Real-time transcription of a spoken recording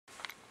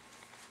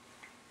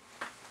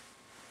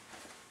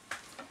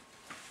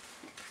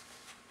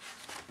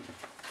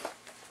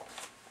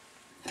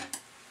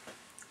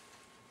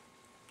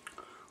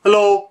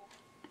Hello,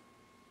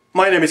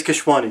 my name is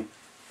Keshwani.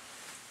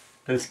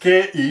 That's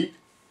Keshwani,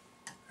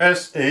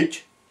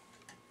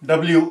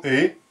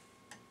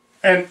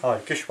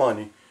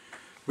 Keshwani.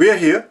 We are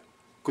here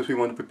because we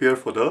want to prepare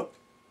for the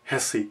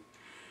HESI.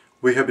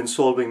 We have been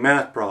solving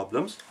math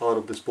problems out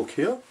of this book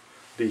here,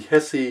 the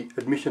HESI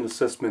Admission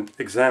Assessment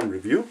Exam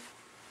Review,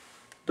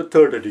 the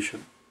 3rd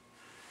edition.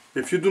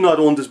 If you do not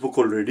own this book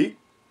already,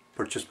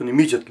 purchase one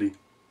immediately.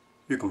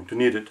 You're going to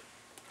need it.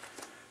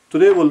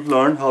 Today we'll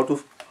learn how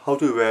to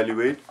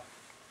evaluate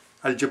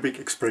algebraic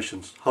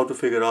expressions, how to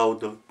figure out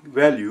the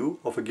value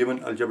of a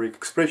given algebraic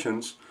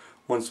expressions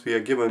once we are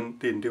given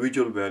the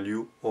individual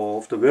value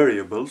of the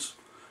variables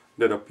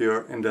that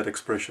appear in that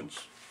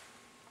expressions.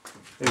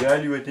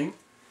 Evaluating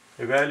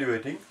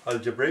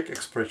algebraic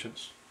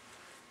expressions.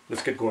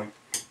 Let's get going.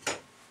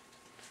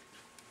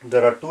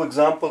 There are 2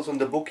 examples in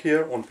the book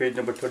here on page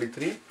number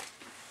 33.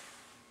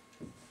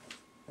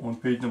 On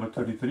page number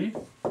 33,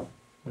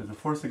 there's the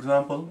first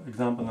example,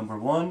 example number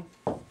 1.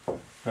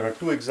 There are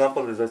 2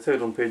 examples, as I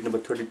said, on page number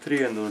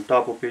 33 and on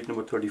top of page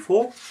number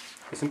 34.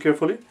 Listen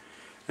carefully.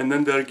 And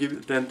then they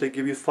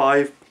give you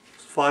 5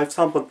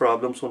 sample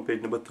problems on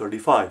page number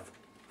 35.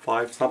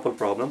 5 sample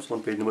problems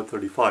on page number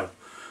 35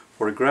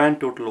 for a grand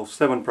total of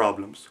 7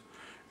 problems.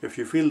 If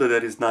you feel that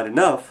that is not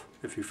enough,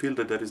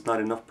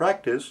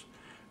 practice,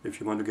 if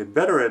you want to get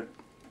better at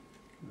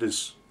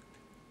this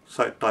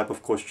type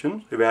of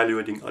question,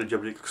 evaluating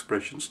algebraic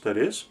expressions, that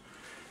is,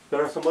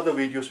 there are some other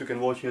videos you can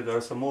watch here. There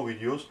are some more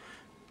videos.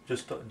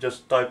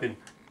 Just type in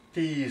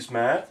TEAS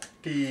math,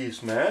 day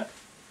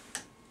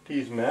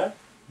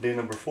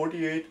number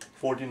 48,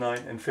 49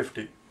 and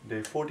 50.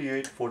 Day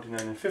 48, 49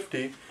 and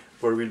 50,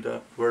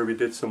 where we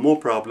did some more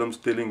problems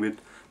dealing with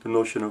the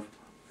notion of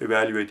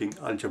evaluating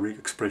algebraic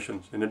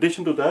expressions. In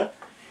addition to that,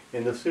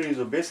 in the series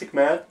of basic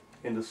math,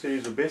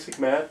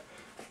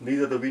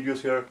 these are the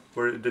videos here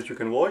that you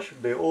can watch.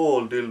 They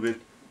all deal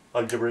with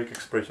algebraic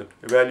expression,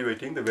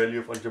 evaluating the value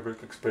of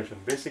algebraic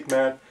expression. Basic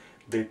math,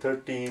 day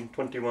 13,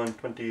 21,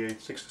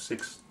 28,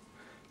 66,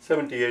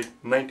 78,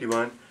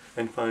 91,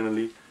 and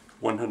finally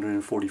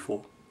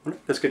 144.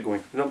 Let's get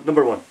going.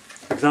 Number 1,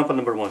 example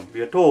number 1.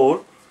 We are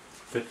told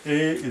that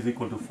A is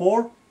equal to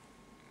 4.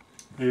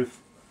 If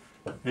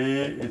A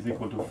is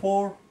equal to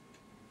 4,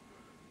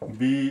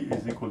 B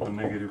is equal to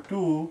negative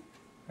 2,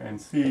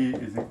 and C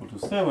is equal to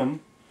 7,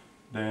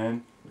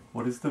 then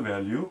what is the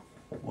value?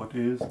 What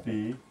is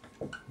the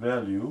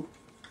value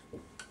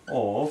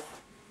of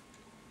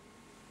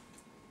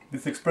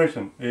this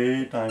expression?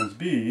 A times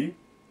B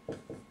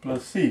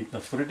plus C.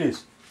 That's what it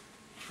is.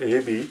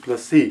 AB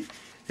plus C.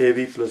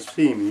 AB plus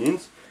C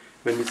means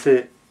when we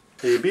say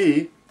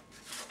AB,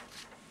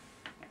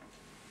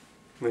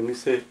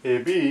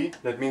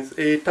 that means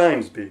A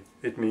times B.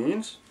 It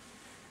means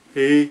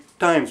A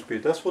times B.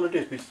 That's what it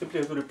is. We simply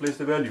have to replace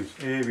the values.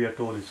 A, we are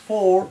told, is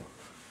 4.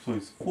 So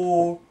it's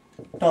 4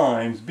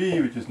 times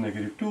B, which is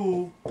negative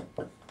 2.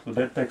 So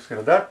that takes care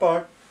of that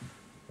part.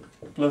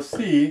 Plus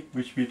C,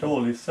 which we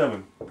told is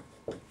 7.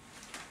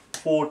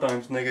 4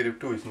 times negative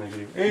 2 is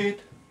negative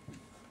 8.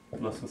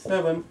 Plus a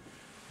 7.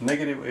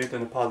 Negative 8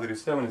 and a positive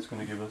 7 is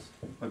going to give us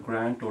a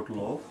grand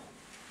total of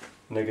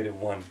negative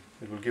 1.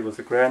 It will give us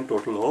a grand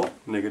total of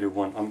negative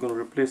 1. I'm going to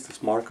replace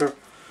this marker.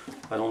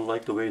 I don't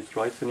like the way it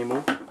writes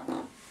anymore.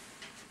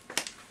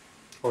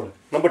 Alright,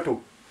 number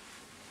 2.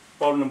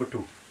 Problem number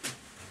 2.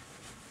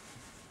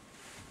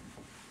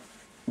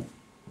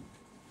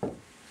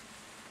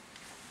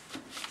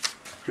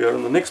 We are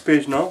on the next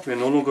page now. We are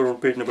no longer on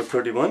page number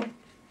 31.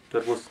 We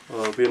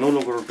are no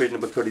longer on page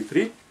number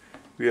 33.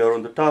 We are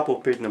on the top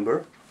of page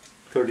number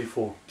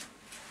 34.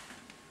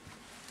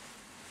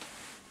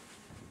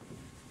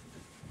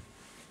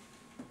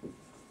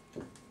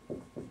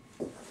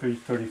 Page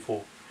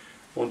 34.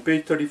 On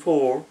page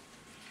 34,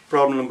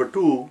 problem number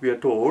 2, we are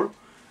told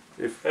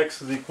if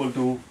x is equal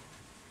to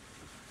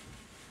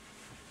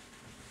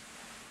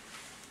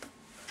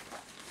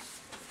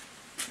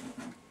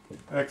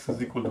x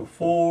is equal to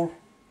 4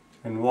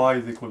 and y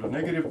is equal to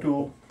negative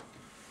 2,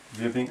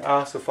 we are being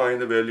asked to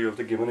find the value of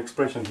the given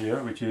expression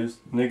here, which is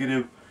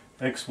negative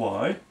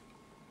xy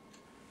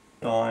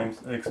times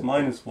x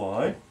minus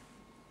y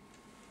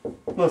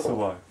plus a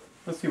y.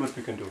 Let's see what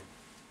we can do.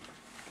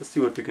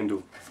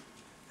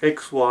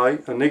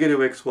 Xy, a negative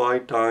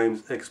xy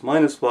times x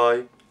minus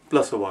y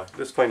plus a y.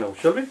 Let's find out,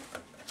 shall we?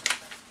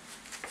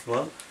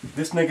 Well,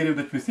 this negative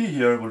that we see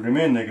here will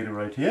remain negative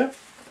right here.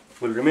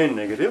 Will remain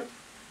negative.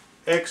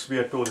 X we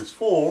are told is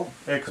 4.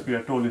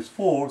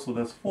 So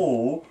that's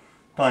 4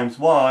 times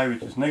y,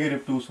 which is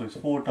negative 2. So it's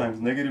 4 times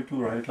negative 2,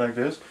 write it like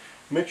this.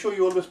 Make sure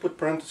you always put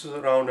parentheses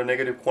around a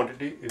negative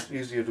quantity. It's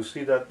easier to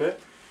see that way.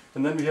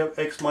 And then we have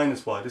x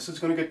minus y. This is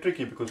going to get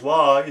tricky because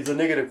y is a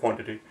negative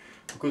quantity.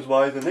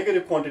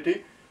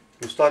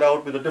 You start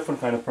out with a different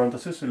kind of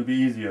parenthesis. It will be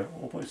easier.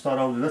 Start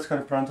out with this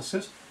kind of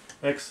parenthesis.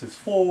 X is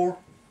 4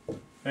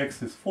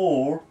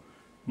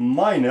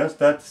 minus,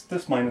 that's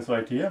this minus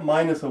right here,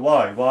 minus a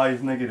y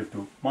is negative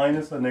 2,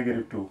 minus a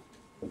negative 2,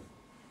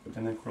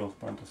 and then close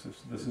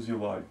parenthesis. This is your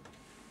y.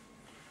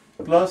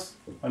 Plus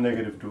a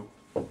negative 2.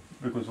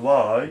 because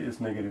y is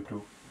negative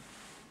 2.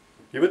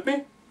 You with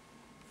me?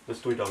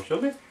 Let's do it out, shall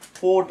we?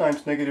 4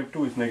 times negative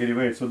 2 is negative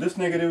 8. So this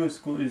negative is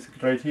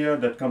right here,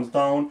 that comes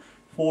down.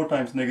 4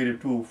 times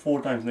negative 2,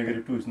 4 times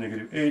negative 2 is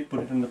negative 8.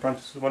 Put it in the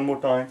parentheses one more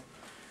time.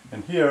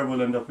 And here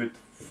we'll end up with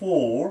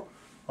 4,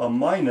 a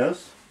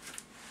minus,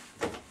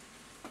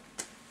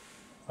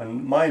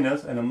 and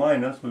a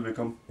minus will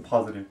become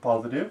positive.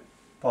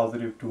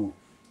 Positive 2.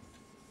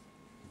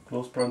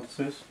 Close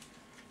parenthesis.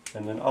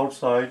 And then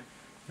outside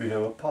we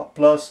have a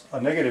plus a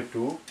negative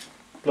 2.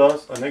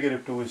 Plus a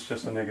negative 2 is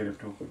just a negative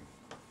 2.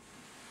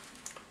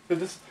 So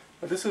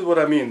this is what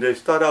I mean. They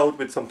start out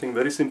with something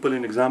very simple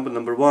in example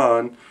number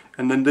 1,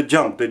 and then they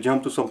jump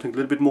to something a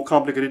little bit more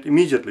complicated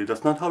immediately.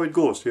 That's not how it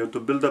goes. You have to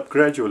build up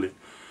gradually.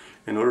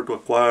 In order to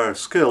acquire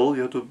skill,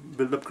 you have to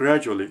build up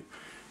gradually,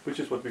 which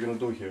is what we're going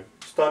to do here.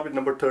 Start with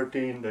number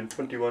 13, then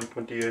 21,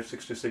 28,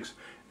 66,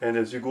 and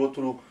as you go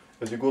through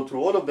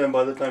all of them,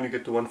 by the time you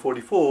get to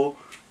 144,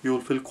 you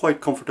will feel quite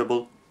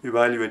comfortable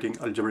evaluating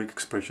algebraic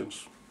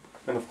expressions.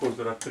 And of course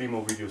there are 3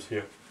 more videos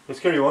here. Let's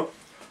carry on.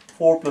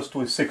 4 plus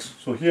 2 is 6.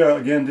 So here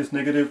again this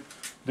negative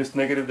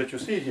that you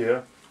see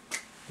here,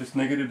 is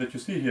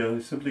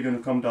simply going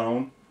to come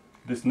down.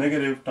 This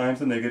negative times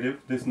the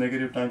negative, this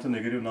negative times the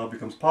negative now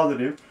becomes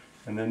positive,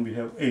 and then we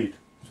have 8.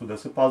 So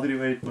that's a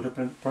positive 8. Put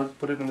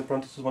it in the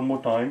parentheses one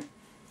more time.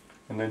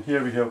 And then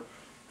here we have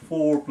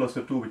 4 plus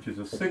a 2, which is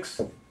a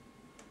 6,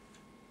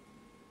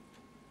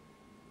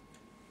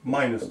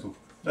 minus 2.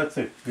 That's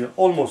it. We are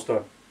almost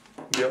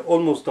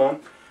done.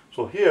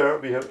 So here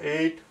we have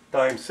 8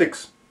 times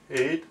 6.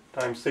 8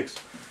 times 6.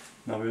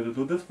 Now we have to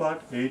do this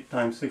part. 8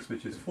 times 6,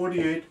 which is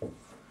 48,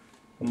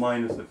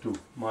 minus a 2.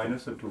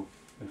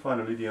 And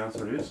finally the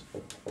answer is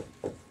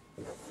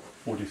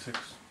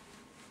 46.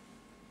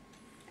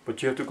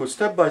 But you have to go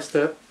step by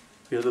step.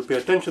 You have to pay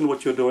attention to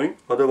what you're doing.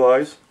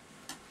 Otherwise,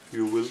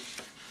 you will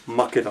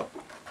muck it up.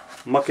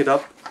 Muck it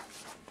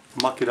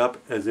up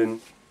as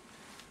in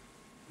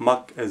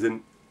muck as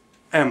in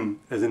M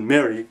as in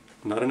Mary,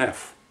 not an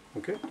F.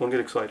 Okay? Don't get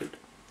excited.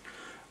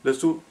 Let's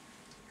do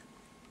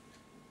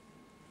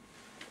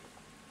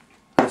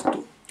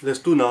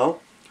now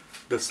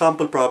the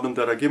sample problem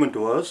that are given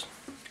to us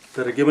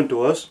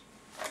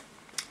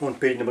on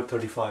page number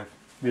 35.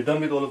 We're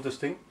done with all of this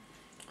thing.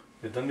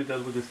 We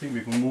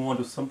can move on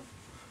to some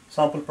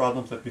sample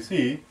problems that we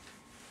see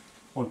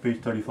on page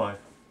 35.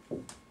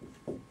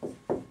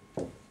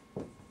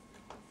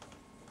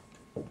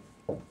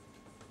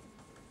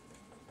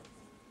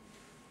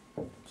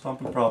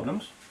 Sample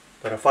problems.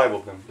 There are 5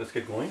 of them. Let's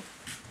get going.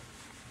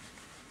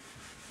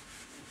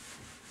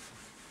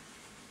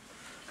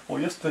 Oh,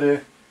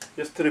 yesterday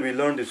we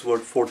learned this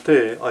word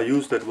forte. I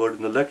used that word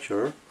in the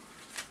lecture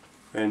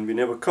and we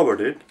never covered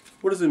it.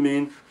 What does it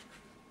mean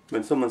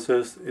when someone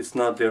says it's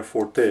not their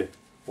forte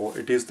or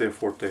it is their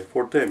forte?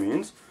 Forte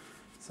means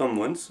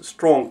someone's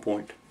strong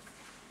point.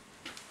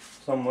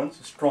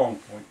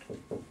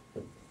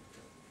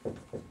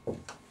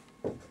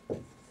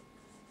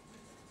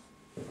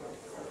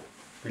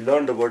 We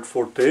learned the word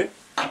forte.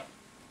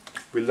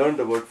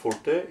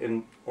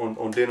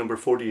 On day number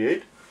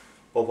 48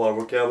 of our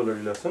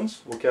vocabulary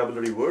lessons,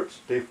 vocabulary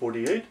words, day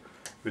 48.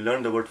 We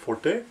learned the word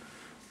forte.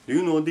 Do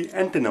you know the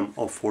antonym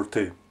of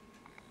forte?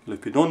 Well,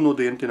 if you don't know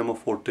the antonym of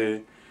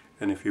forte,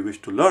 and if you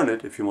wish to learn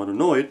it, if you want to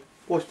know it,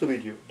 watch the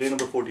video, day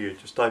number 48.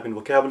 Just type in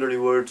vocabulary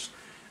words,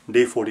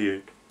 day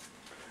 48.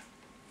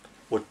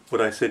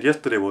 What I said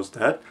yesterday was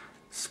that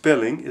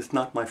spelling is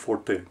not my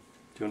forte. Do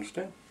you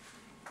understand?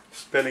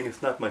 Spelling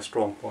is not my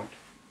strong point.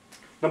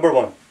 Number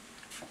 1.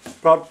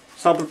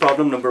 Sample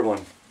problem number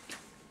 1.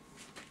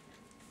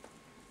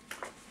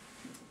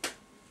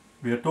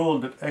 We are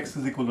told that x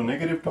is equal to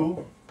negative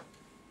 2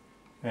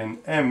 and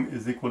m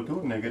is equal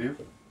to negative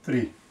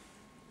 3.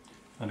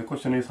 And the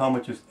question is, how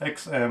much is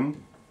xm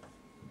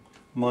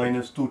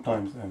minus 2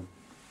 times m?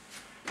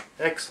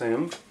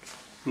 Xm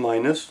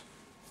minus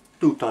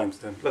 2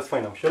 times m. Let's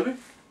find out, shall we?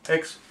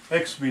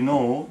 X we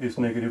know is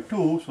negative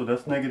 2, so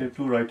that's negative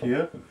 2 right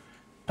here,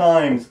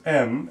 times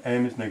m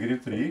is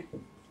negative 3.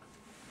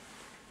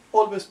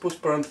 Always put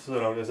parentheses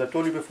around. As I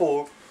told you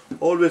before,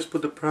 always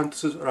put the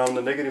parentheses around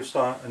the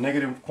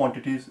negative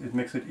quantities. It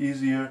makes it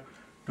easier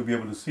to be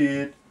able to see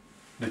it,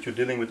 that you're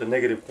dealing with a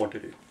negative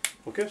quantity.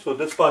 Okay, so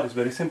this part is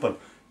very simple.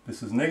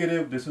 This is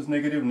negative,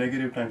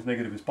 negative times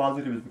negative is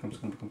positive, it becomes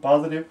going to become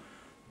positive.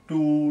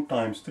 2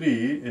 times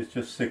 3 is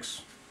just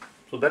 6.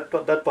 So that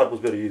part was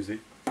very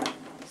easy.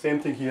 Same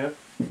thing here,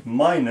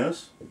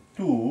 minus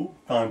 2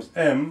 times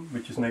m,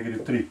 which is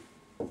negative 3.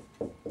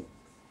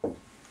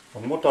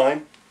 One more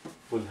time,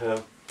 we'll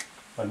have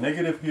a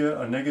negative here,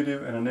 a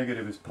negative, and a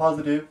negative is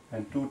positive,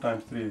 and 2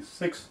 times 3 is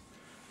 6.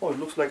 Oh, it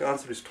looks like the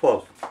answer is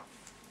 12.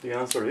 The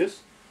answer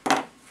is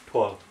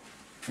 12.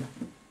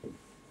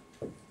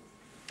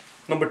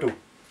 Number 2.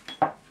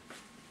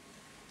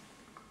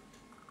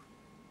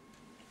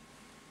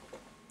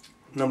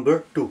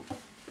 Number 2.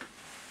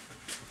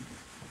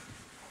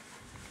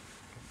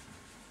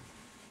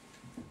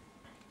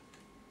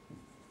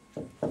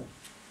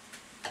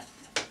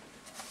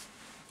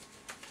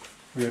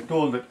 we are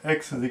told that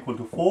x is equal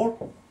to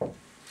 4,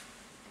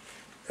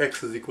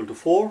 x is equal to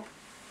 4,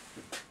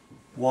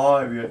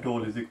 y we are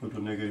told is equal to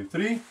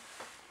 -3,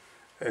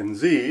 and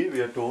z we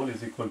are told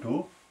is equal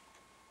to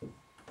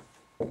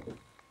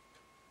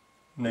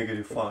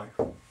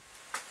 -5.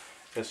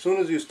 As soon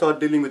as you start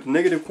dealing with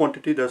negative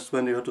quantity, that's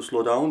when you have to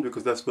slow down,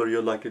 because that's where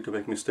you're likely to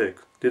make mistake.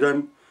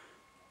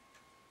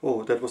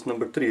 Oh, that was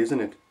number 3,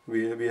 isn't it?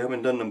 We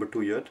haven't done number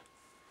 2 yet.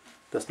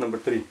 That's number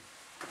 3.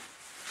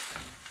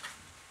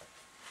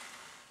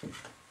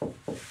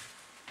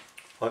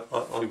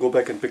 I'll go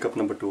back and pick up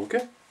number 2,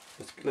 okay?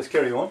 Let's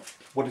carry on.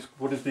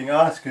 What is being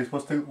asked is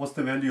what's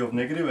the value of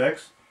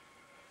 -x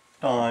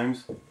times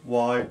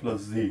y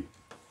plus z?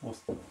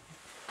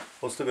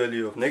 What's the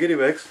value of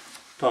 -x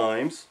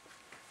times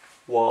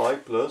y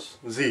plus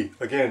z?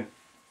 Again,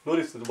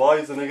 notice that y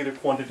is a negative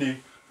quantity,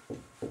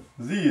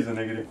 z is a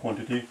negative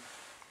quantity.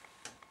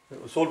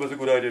 It's always a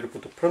good idea to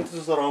put the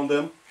parentheses around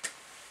them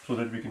so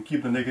that we can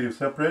keep the negative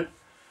separate.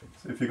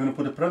 So if you're going to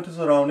put a parenthesis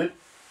around it,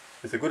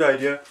 it's a good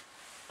idea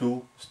to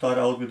start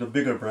out with a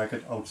bigger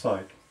bracket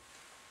outside.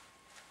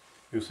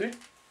 You see?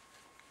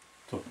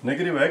 So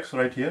 -x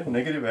right here,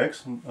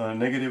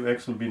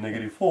 -x will be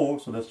 -4,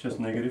 so that's just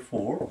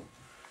 -4.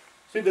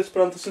 See, this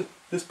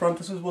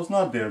parenthesis was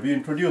not there. We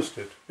introduced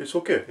it. It's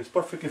okay. It's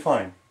perfectly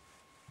fine.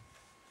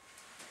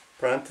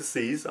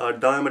 Parentheses are a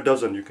dime a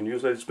dozen. You can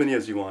use that as many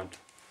as you want.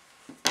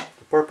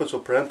 The purpose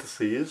of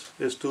parentheses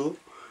is to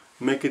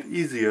make it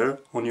easier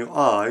on your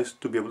eyes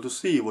to be able to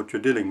see what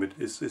you're dealing with.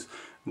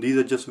 These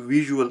are just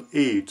visual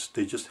aids.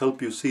 They just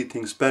help you see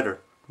things better.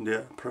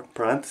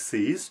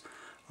 Parentheses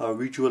are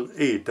visual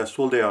aid. That's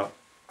all they are.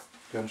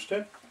 You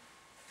understand?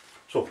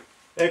 So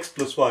x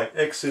plus y.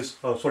 X is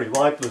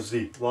y plus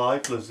z. Y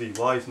plus z.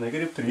 Y is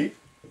 -3.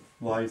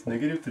 Y is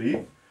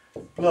 -3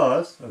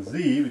 plus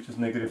z, which is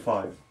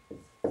 -5.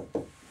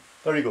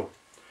 There you go.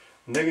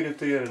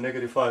 -3 and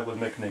 -5 will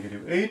make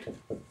 -8.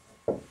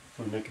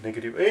 Will make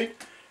 -8.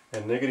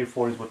 And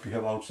 -4 is what we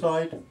have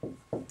outside.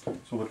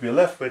 So what we are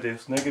left with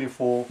is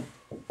 -4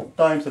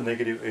 times the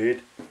 -8,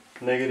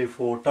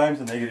 -4 times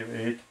the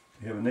 -8.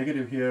 We have a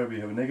negative here, we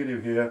have a negative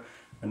here.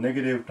 A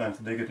negative times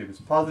the negative is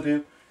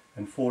positive,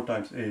 and 4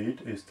 times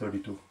 8 is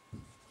 32.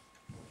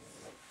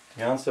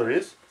 The answer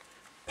is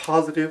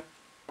positive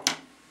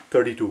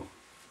 32.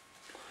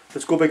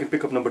 Let's go back and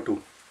pick up number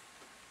 2.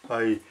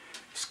 I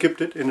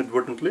skipped it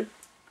inadvertently.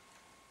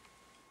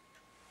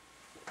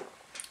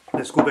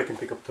 Let's go back and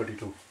pick up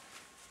 32.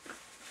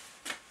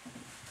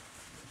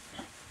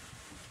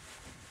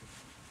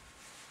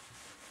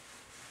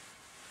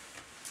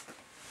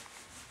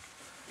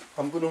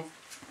 I'm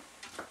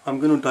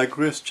going to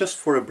digress just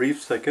for a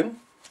brief second.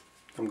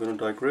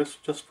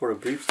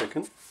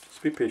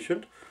 Just be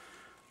patient.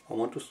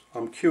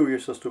 I'm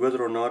curious as to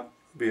whether or not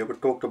we ever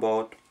talked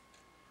about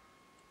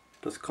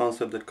this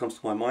concept that comes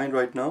to my mind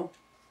right now.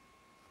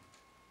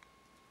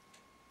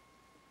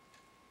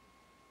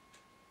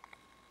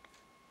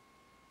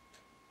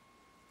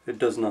 It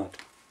does not.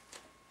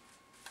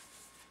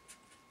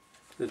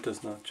 It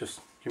does not.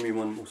 Just give me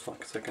one more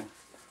second.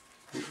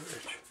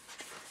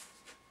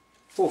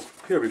 Oh,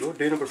 here we go.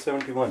 Day number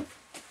 71.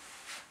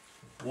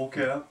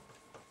 Vocab.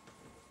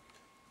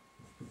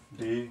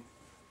 Day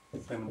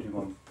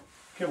 71.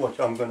 Okay, watch.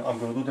 I'm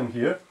gonna do them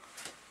here.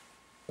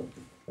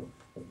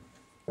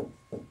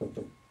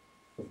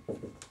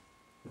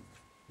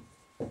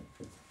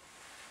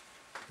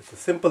 It's a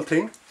simple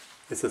thing.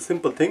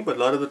 But a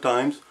lot of the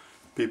times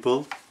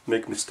people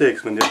make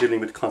mistakes when they're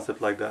dealing with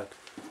concepts like that.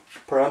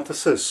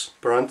 Parenthesis,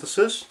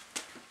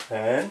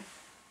 and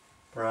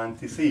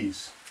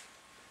parentheses.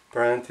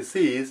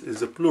 Parentheses is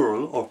the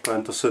plural of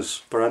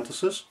parenthesis.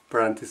 Parentheses.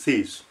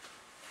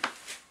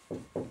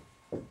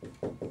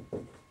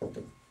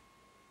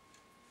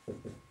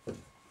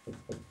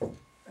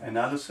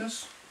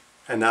 Analysis,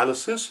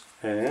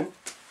 and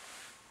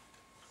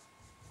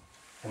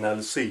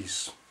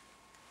analyses.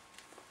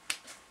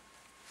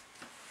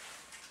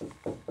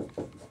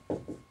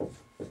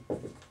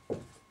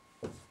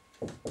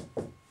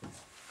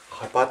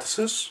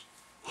 Hypothesis,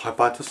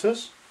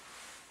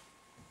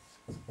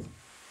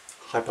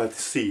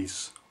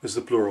 hypotheses is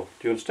the plural.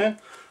 Do you understand?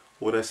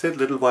 What I said a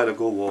little while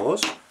ago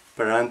was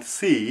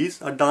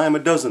parentheses are dime a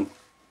dozen.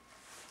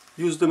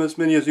 Use them as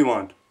many as you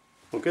want.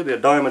 Okay,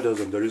 they're dime a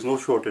dozen. There is no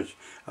shortage.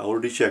 I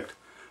already checked.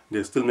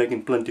 They're still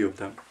making plenty of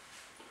them.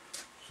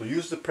 So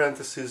use the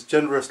parentheses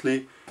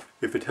generously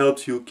if it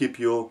helps you keep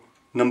your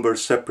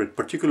numbers separate,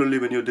 particularly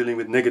when you're dealing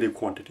with negative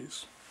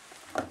quantities.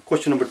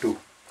 Question number 2.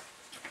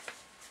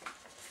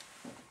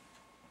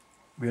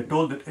 We are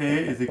told that A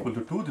is equal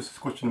to 2. This is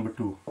question number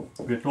 2.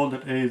 We are told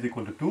that A is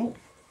equal to 2,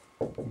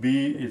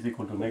 B is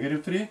equal to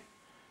 -3,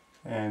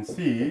 and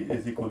C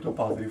is equal to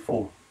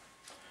 +4.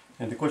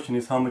 And the question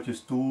is, how much is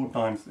 2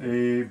 times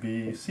A,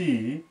 B,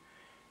 C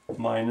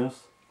minus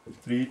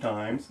 3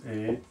 times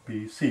A,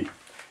 B, C?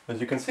 As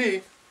you can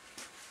see,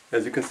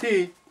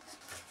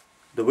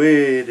 the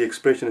way the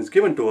expression is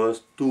given to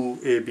us,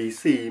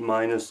 2ABC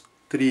minus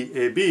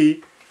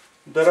 3AB,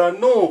 there are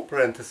no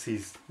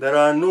parentheses. There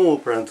are no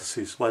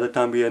parentheses. By the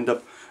time we end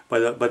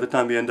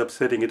up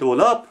setting it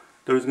all up,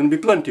 there is going to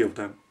be plenty of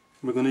them.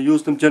 We're going to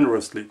use them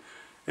generously.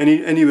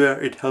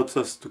 Anywhere it helps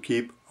us to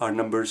keep our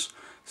numbers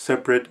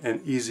separate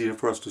and easier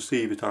for us to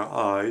see with our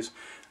eyes,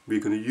 we're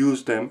going to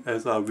use them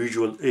as our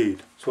visual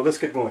aid. So let's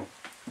get going.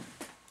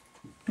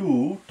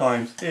 2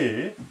 times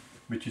a,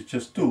 which is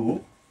just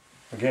 2.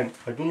 Again,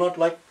 I do not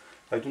like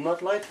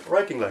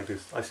writing like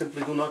this. I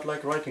simply do not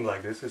like writing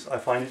like this. I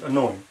find it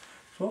annoying.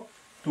 So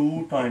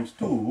 2 times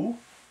 2,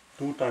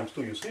 2 times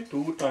 2, you see,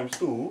 2 times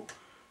 2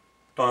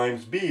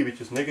 times b,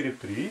 which is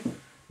 -3,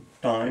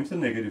 times the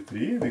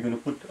 -3. We're going to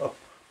put a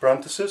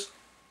parenthesis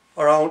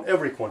around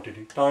every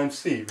quantity, times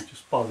c, which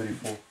is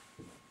 +4.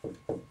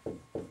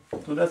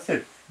 So that's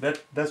it.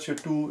 That's your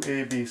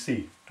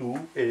 2abc.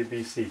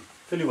 2abc.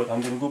 Tell you what,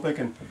 I'm going to go back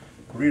and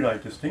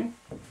rewrite this thing.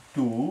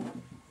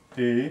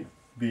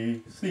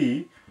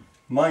 2abc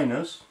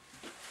minus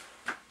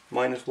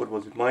what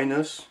was it?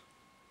 Minus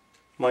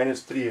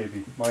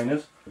 3ab.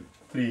 Minus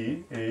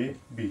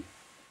 3ab.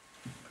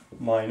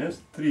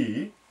 Minus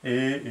 3,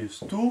 a is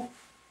 2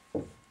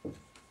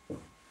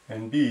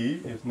 and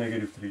b is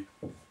 -3.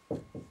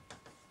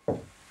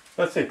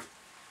 That's it.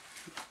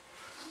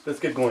 Let's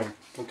get going.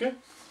 Okay.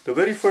 The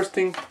very first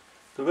thing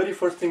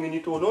we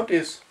need to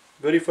notice.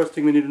 Very first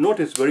thing we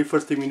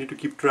need to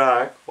keep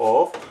track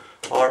of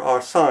are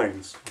our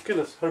signs. Okay.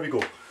 Here we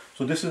go.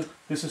 So this is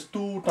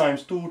 2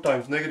 times 2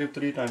 times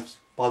 -3 times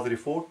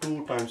 +4.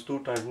 2 times 2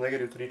 times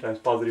 -3 times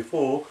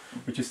 +4,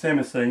 which is same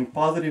as saying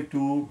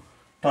 +2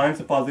 times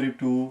the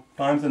 +2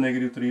 times the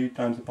 -3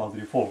 times the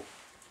 +4.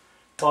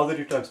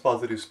 Positive times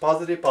positive is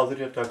positive,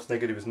 positive times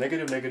negative is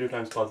negative, negative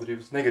times positive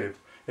is negative.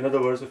 In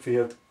other words, if we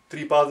have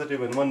 3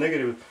 positive and 1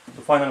 negative,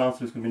 the final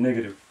answer is going to be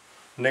negative.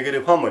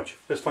 Negative how much?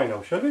 Let's find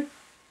out, shall we?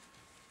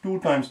 2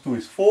 times 2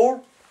 is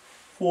 4,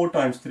 4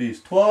 times 3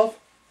 is 12,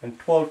 and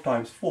 12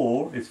 times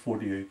 4 is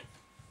 48.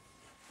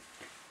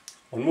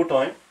 One more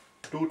time.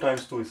 2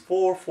 times 2 is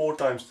 4, 4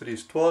 times 3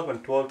 is 12,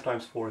 and 12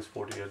 times 4 is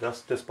 48.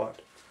 That's this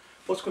part.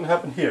 What's going to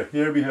happen here?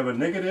 Here we have a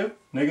negative,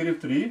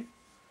 -3,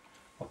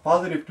 a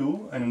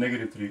 +2 and a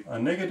 -3. A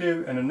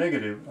negative and a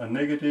negative, a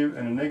negative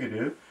and a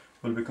negative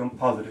will become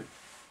positive.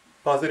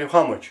 Positive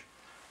how much?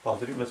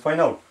 Positive, let's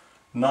find out.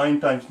 9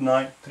 times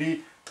 9,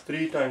 3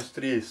 times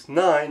 3 is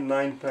 9,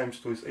 9 times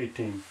 2 is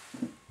 18.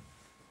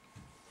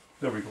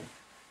 There we go.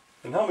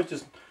 And how much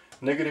is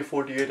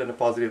 -48 and a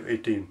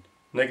 +18?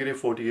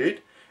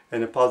 -48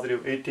 and a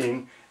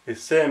 +18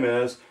 is same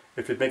as,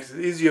 if it makes it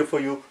easier for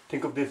you,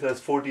 think of this as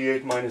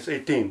 48 minus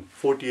 18.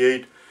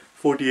 48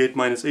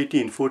 minus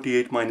 18.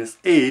 48 minus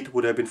 8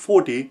 would have been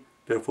 40.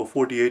 Therefore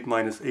 48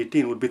 minus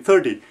 18 would be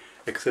 30.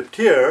 Except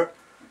here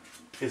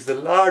is the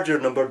larger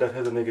number that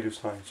has a negative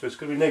sign. So it's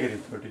going to be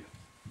 -30.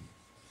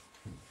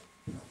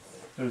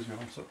 There's your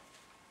answer.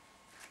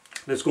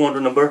 Let's go on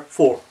to number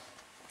 4.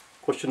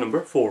 Question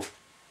number 4.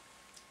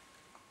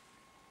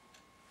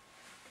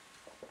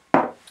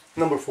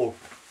 Number 4.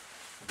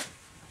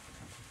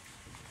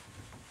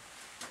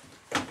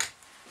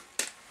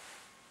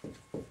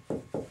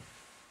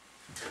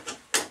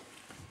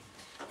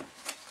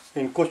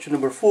 In question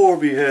number 4,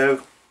 we are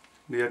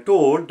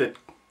told that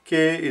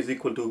k is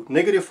equal to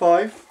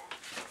 -5.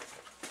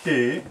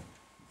 K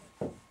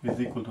is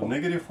equal to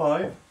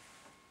 -5,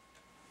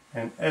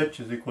 and h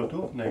is equal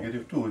to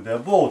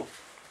 -2.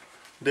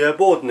 They are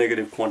both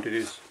negative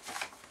quantities.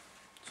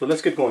 So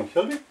let's get going,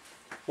 shall we?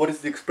 What is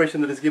the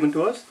expression that is given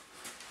to us?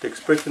 The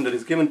expression that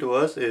is given to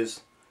us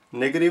is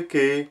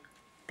 -k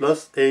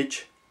plus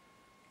h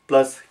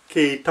plus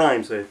k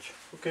times h.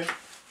 Okay.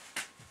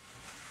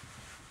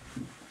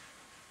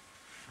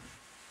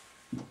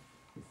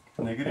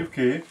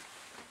 -k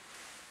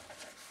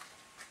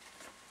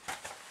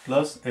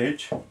plus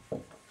h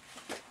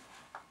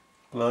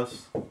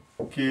plus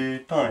k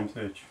times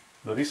h.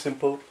 Very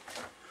simple,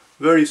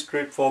 very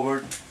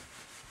straightforward.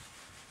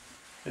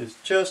 It's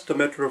just a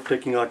matter of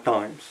taking our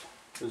times.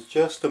 It's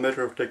just a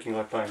matter of taking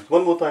our times.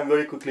 One more time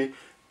very quickly.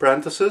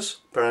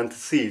 Parenthesis,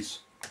 parentheses.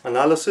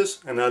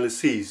 Analysis,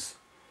 analyses.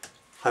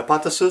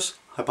 Hypothesis,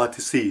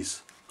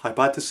 hypotheses.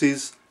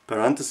 Hypotheses,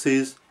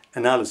 parentheses,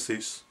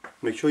 analyses.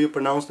 Make sure you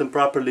pronounce them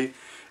properly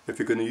if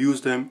you're going to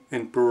use them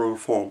in plural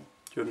form.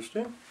 Do you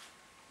understand?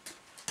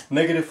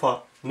 Negative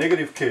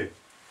k.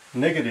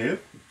 Negative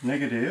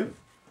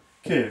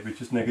k,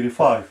 which is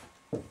 -5.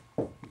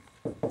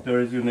 There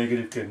is your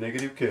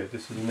negative k.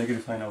 This is a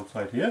negative sign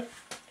outside here.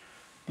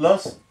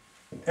 Plus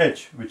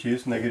h, which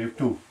is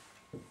 -2.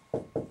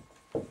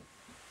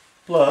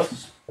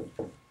 Plus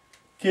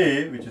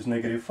k, which is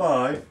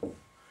 -5,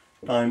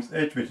 times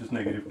h, which is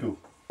 -2.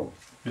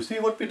 You see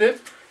what we did?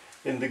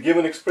 In the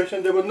given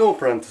expression, there were no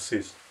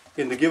parentheses.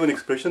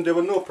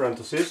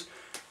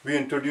 We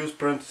introduced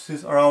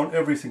parentheses around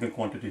every single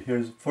quantity.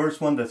 Here's the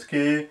first one, that's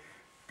k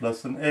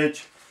plus an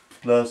h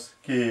plus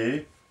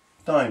k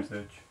times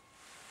h.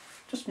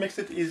 Just makes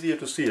it easier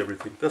to see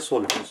everything. That's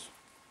all it is.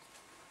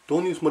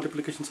 Don't use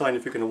multiplication sign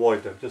if you can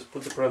avoid them. Just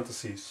put the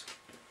parentheses.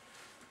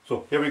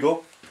 So here we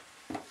go.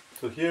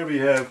 So here we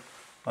have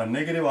a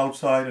negative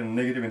outside and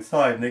a negative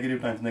inside.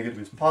 Negative times negative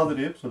is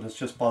positive, so that's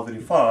just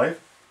positive 5.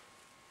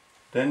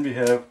 Then we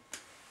have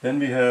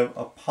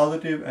a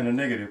positive and a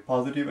negative.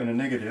 Positive and a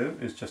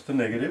negative is just a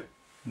negative.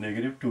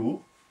 Negative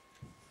 2.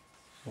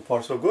 So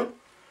far so good.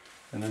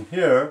 And then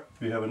here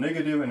we have a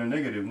negative and a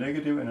negative.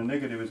 Negative and a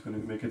negative is going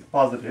to make it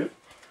positive.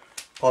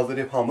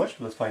 Positive how much?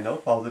 Let's find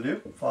out.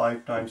 Positive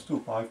 5 times 2.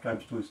 5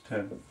 times 2 is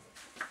 10.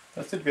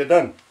 That's it, we are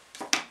done.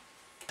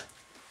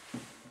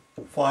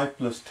 5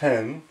 plus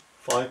 10.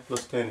 5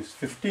 plus 10 is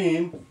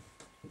 15.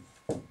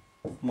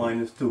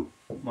 Minus 2.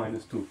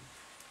 Minus 2.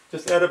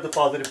 Just add up the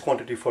positive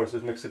quantity first.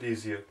 It makes it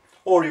easier.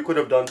 Or you could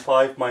have done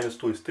 5 minus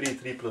 2 is 3.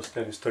 3 plus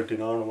 10 is 13. I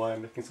don't know why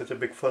I'm making such a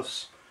big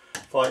fuss.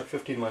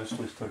 15 minus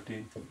 2 is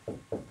 13.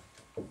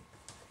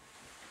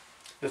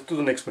 Let's do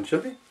the next one, shall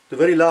we? The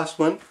very last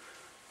one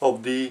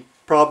of the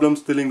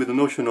problems dealing with the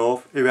notion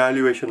of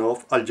evaluation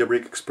of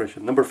algebraic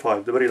expression. Number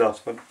 5, the very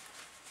last one.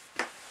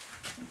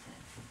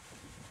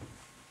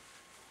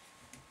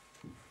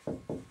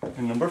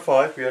 In number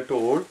 5, we are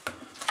told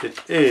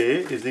that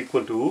A is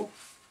equal to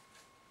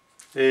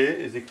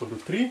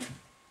 3.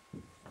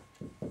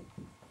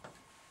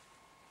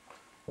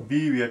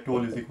 B we are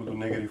told is equal to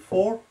negative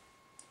 4.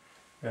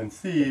 And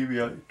C we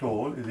are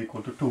told is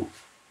equal to 2.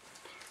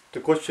 The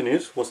question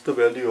is, what's the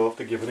value of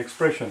the given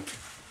expression?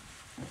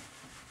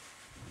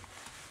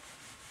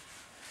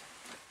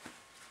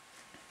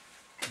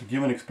 The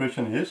given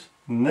expression is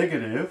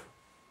negative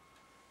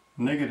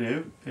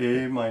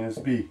A minus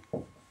B.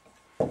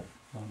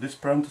 Now this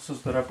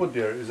parenthesis that I put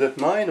there, is that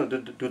mine or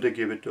do they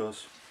give it to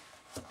us?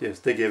 Yes,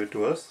 they gave it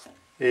to us.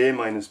 A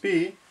minus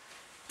B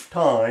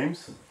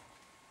times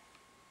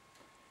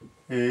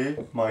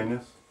A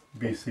minus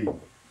BC.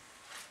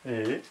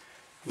 A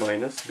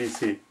minus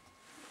BC.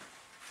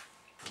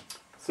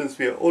 Since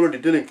we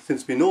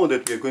know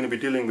that we're going to be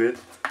dealing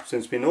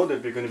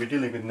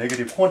with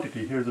negative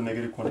quantity, here's the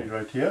negative quantity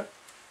right here.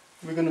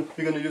 We're going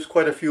to use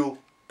quite a few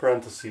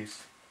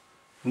parentheses.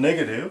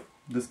 Negative,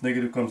 this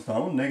negative comes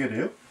down,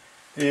 negative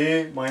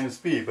A minus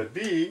B, but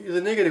B is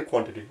a negative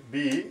quantity.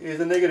 B is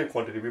a negative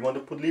quantity. We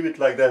want to leave it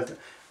like that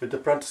with the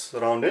parentheses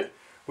around it,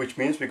 which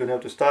means we're going to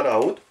have to start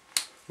out,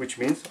 which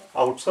means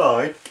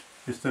outside,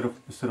 instead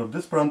of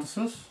this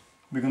parenthesis,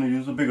 we're going to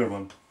use a bigger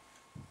one.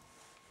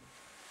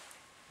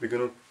 We're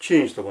going to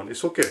change the one.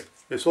 It's okay.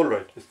 It's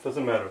alright. It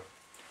doesn't matter.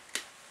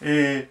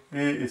 A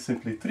is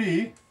simply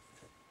 3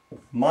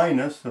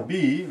 minus a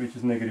B, which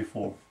is negative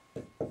 4.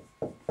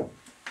 You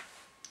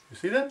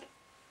see that?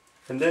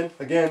 And then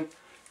again,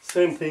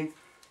 same thing.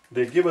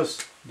 They give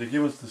us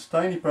this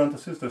tiny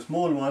parenthesis, the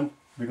small one.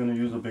 We're going to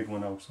use a big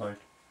one outside.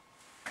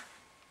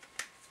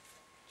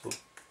 So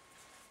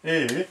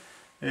A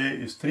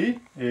is 3.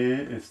 A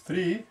is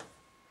 3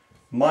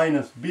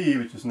 minus B,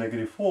 which is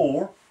negative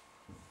 4,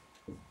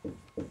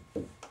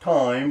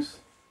 times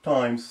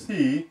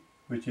C,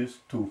 which is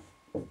 2.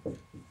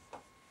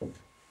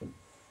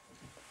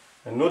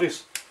 And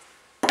notice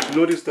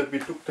that we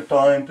took the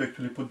time to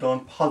actually put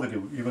down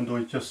positive. Even though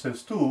it just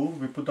says 2,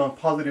 we put down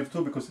positive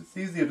 2 because it's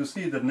easier to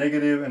see that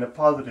negative and a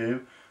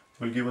positive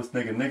will give us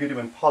negative. Negative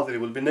and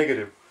positive will be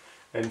negative.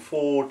 And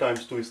 4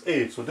 times 2 is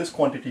 8. So this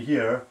quantity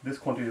here, this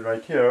quantity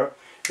right here,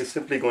 is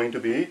simply going to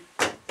be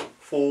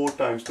 4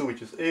 times 2,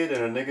 which is 8,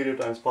 and a negative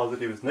times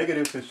positive is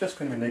negative, so it's just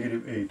going to be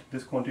negative 8.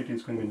 This quantity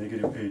is going to be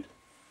negative 8.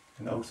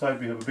 And outside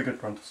we have a bigger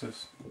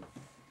parenthesis.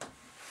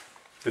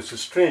 This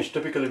is strange.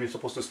 Typically we're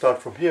supposed to start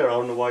from here. I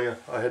don't know why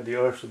I had the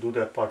urge to do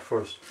that part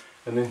first.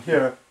 And then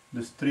here,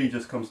 this 3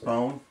 just comes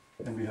down,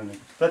 and we have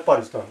negative. That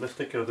part is done. Let's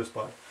take care of this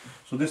part.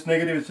 So this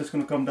negative is just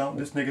going to come down.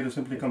 This negative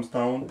simply comes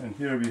down, and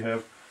here we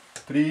have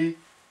 3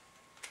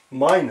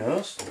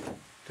 minus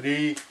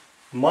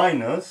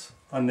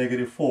a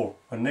negative 4.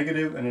 A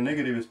negative and a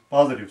negative is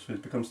positive, so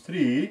it becomes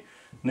 3.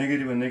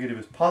 Negative and negative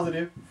is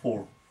positive,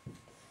 4.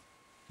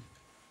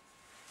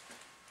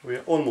 We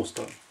are almost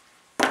done.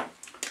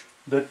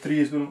 That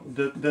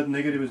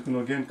negative is going to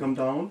again come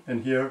down,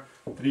 and here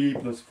 3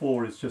 plus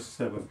 4 is just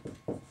 7.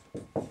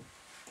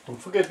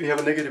 Don't forget we have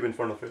a negative in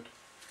front of it.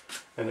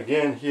 And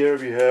again here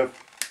we have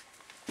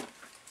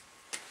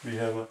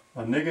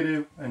a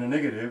negative and a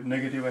negative.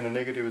 Negative and a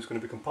negative is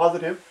going to become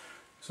positive.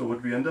 So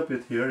what we end up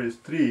with here is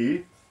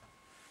 3.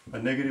 A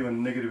negative and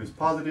a negative is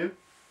positive,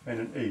 and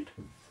an 8.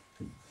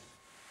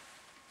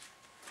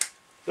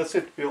 That's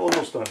it. We're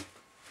almost done.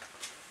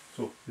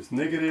 So it's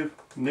negative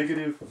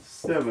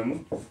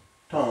 7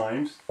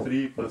 times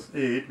 3 plus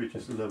 8, which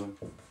is 11.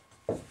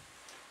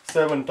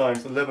 7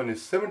 times 11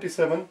 is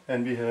 77,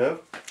 and we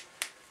have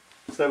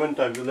 7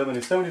 times 11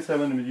 is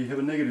 77, and we have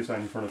a negative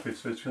sign in front of it,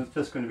 so it's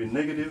just going to be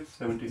negative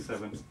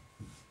 77.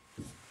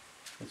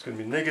 It's going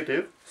to be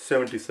negative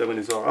 77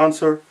 is our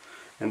answer,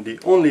 and the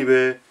only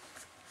way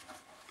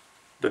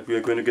that we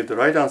are going to get the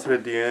right answer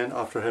at the end,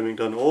 after having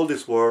done all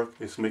this work,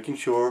 is making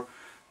sure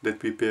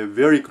that we pay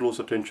very close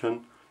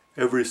attention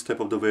every step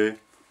of the way.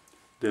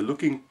 They're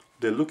looking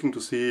to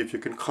see if you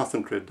can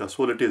concentrate. That's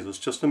all it is. It's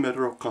just a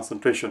matter of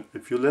concentration.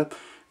 If you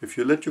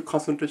let your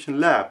concentration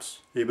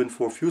lapse even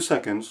for a few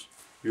seconds,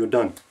 you're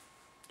done.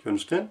 You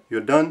understand? You're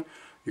done.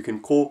 you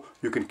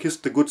can kiss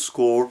the good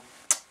score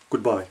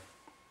goodbye.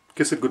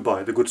 Kiss it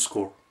goodbye, the good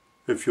score.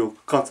 If your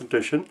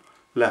concentration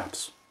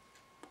lapses,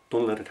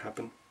 don't let it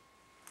happen.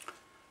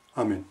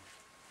 Amen.